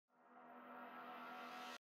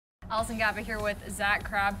Allison Gappa here with Zach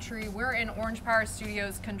Crabtree. We're in Orange Power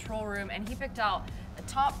Studios control room, and he picked out the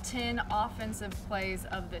top 10 offensive plays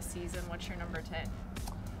of this season. What's your number 10?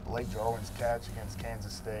 Blake Jarwin's catch against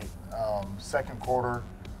Kansas State. Second quarter,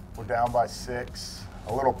 we're down by 6.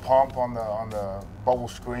 A little pump on the bubble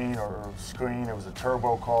screen or screen. It was a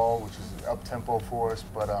turbo call, which is up tempo for us,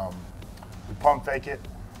 but we pump fake it,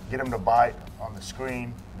 get him to bite on the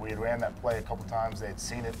screen. We had ran that play a couple times. They had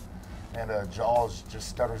seen it. And Jaws just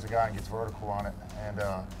stutters the guy and gets vertical on it. And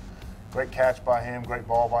great catch by him, great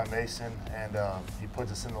ball by Mason, and he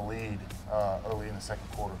puts us in the lead early in the second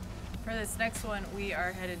quarter. For this next one, we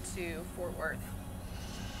are headed to Fort Worth.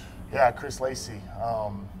 Yeah, Chris Lacey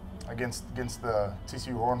against the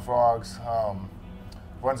TCU Horned Frogs.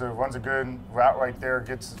 Runs a good route right there,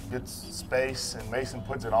 gets space, and Mason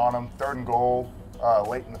puts it on him. 3rd and goal,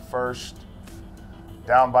 late in the first.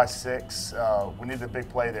 Down by 6. We needed a big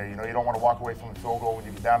play there. You know, you don't want to walk away from a field goal when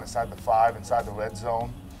you get down inside the 5, inside the red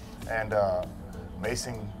zone. And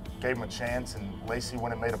Mason gave him a chance, and Lacey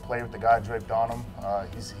went and made a play with the guy draped on him.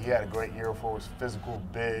 He had a great year for us. Physical,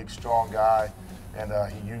 big, strong guy, and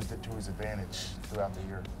he used it to his advantage throughout the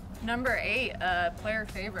year. Number 8, a player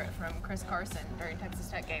favorite from Chris Carson during Texas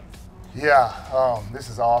Tech game. Yeah, this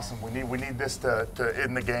is awesome. We need this to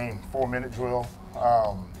end the game. 4-minute drill.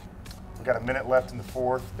 We got a minute left in the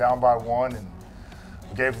fourth, down by 1, and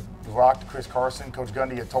we gave the rock to Chris Carson. Coach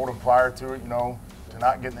Gundy had told him prior to it, you know, to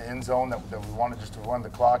not get in the end zone, that we wanted just to run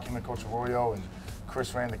the clock. Him and Coach Arroyo, and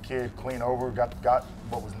Chris ran the kid clean over, got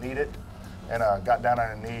what was needed, and got down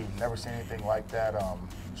on a knee. Never seen anything like that.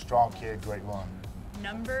 Strong kid, great run.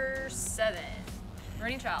 Number 7,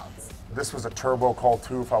 Rennie Childs. This was a turbo call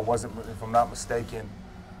too, if I'm not mistaken.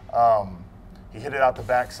 He hit it out the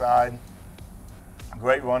backside.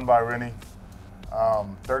 Great run by Rennie.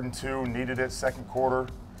 3rd and 2, needed it, second quarter.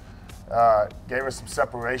 Gave us some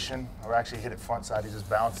separation, or actually hit it front side. He just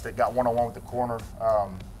bounced it, got one-on-one with the corner,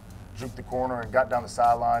 juked the corner and got down the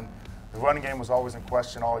sideline. The running game was always in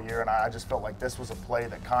question all year, and I just felt like this was a play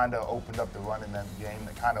that kind of opened up the run in that game,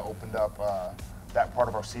 that kind of opened up that part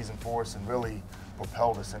of our season for us and really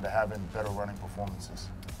propelled us into having better running performances.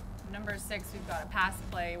 Number 6, we've got a pass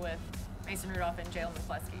play with Mason Rudolph and Jalen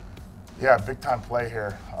McCleskey. Yeah, big time play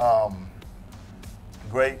here.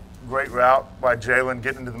 Great route by Jalen,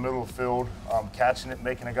 getting into the middle of the field, catching it,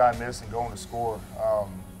 making a guy miss, and going to score.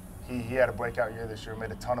 He had a breakout year this year,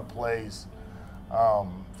 made a ton of plays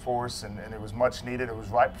for us, and it was much needed. It was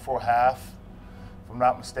right before half, if I'm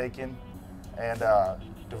not mistaken, and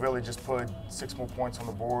to really just put 6 more points on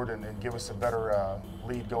the board and give us a better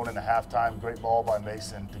lead going into halftime. Great ball by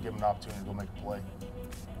Mason to give him an opportunity to go make a play.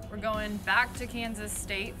 We're going back to Kansas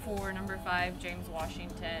State for number 5, James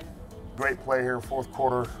Washington. Great play here, 4th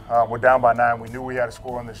quarter. We're down by 9. We knew we had to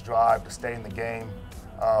score on this drive to stay in the game.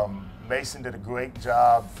 Mason did a great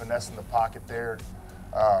job finessing the pocket there.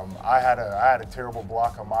 I had a terrible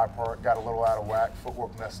block on my part, got a little out of whack,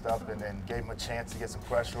 footwork messed up, and gave him a chance to get some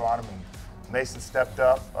pressure on him. And Mason stepped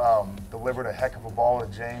up, delivered a heck of a ball to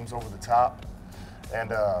James over the top,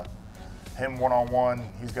 and him one-on-one,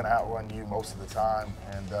 he's going to outrun you most of the time,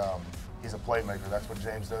 and he's a playmaker. That's what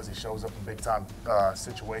James does. He shows up in big-time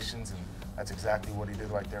situations, and that's exactly what he did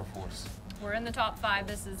right there for us. We're in the top 5.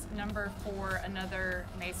 This is number 4, another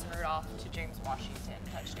Mason Rudolph to James Washington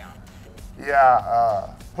touchdown.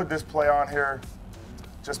 Yeah, put this play on here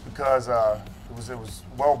just because it was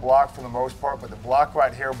well blocked for the most part, but the block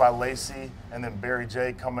right here by Lacey and then Barry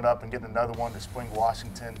J coming up and getting another one to spring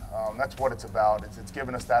Washington, that's what it's about. It's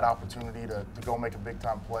giving us that opportunity to go make a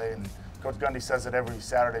big-time play. And Coach Gundy says it every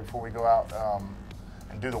Saturday before we go out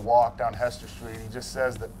and do the walk down Hester Street. He just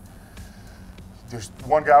says that there's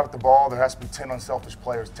one guy with the ball, there has to be 10 unselfish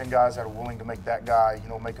players, 10 guys that are willing to make that guy, you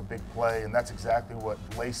know, make a big play, and that's exactly what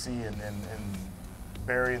Lacey and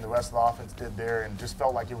Barry and the rest of the offense did there, and just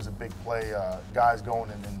felt like it was a big play, guys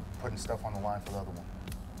going and putting stuff on the line for the other one.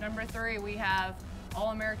 Number 3, we have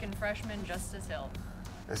All-American freshman Justice Hill.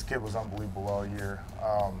 This kid was unbelievable all year.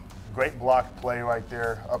 Great block play right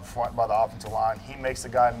there up front by the offensive line. He makes the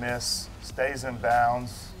guy miss, stays in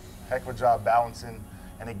bounds, heck of a job balancing,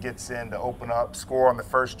 and he gets in to open up, score on the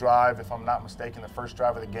first drive, if I'm not mistaken, the first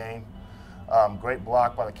drive of the game. Great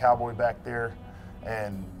block by the Cowboy back there.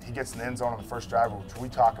 And he gets in the end zone on the first drive, which we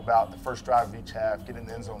talk about. The first drive of each half, getting in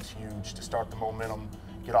the end zone is huge to start the momentum,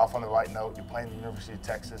 get off on the right note. You're playing the University of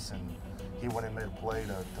Texas, and he went and made a play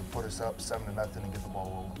to put us up 7-0 and get the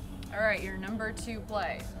ball rolling. All right, your number 2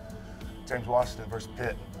 play. James Washington versus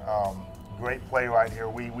Pitt. Great play right here.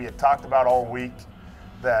 We had talked about all week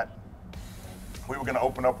that we were going to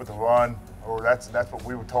open up with a run, or that's what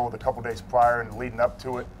we were told a couple days prior and leading up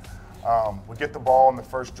to it. We get the ball in the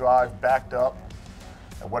first drive, backed up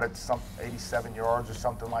at what it's 87 yards or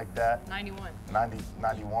something like that. 91.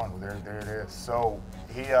 91. There it is. So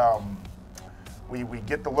we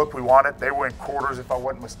get the look we wanted. They were in quarters, if I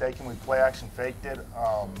wasn't mistaken. We play action faked it.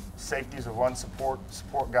 Safety's a run support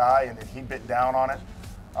guy, and then he bit down on it.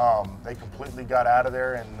 They completely got out of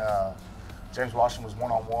there, and James Washington was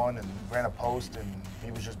one-on-one and ran a post, and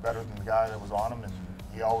he was just better than the guy that was on him, and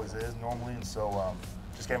he always is normally. And so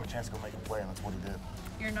just gave him a chance to go make a play, and that's what he did.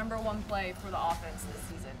 Your number one play for the offense this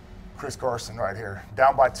season? Chris Carson right here.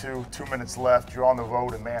 Down by 2 minutes left. You're on the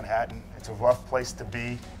road in Manhattan. It's a rough place to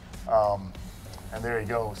be. And there he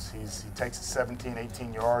goes. He takes it 17,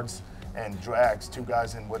 18 yards and drags 2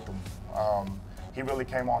 guys in with him. He really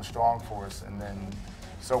came on strong for us, and then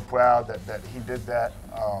so proud that he did that.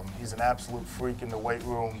 He's an absolute freak in the weight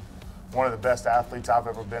room. One of the best athletes I've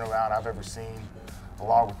ever been around, I've ever seen,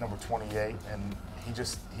 along with number 28. And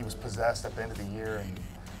he was possessed at the end of the year, and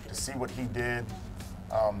to see what he did,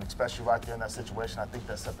 especially right there in that situation, I think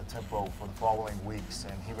that set the tempo for the following weeks.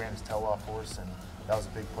 And he ran his tail off for us, and that was a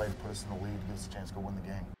big play to put us in the lead, give us a chance to go win the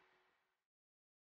game.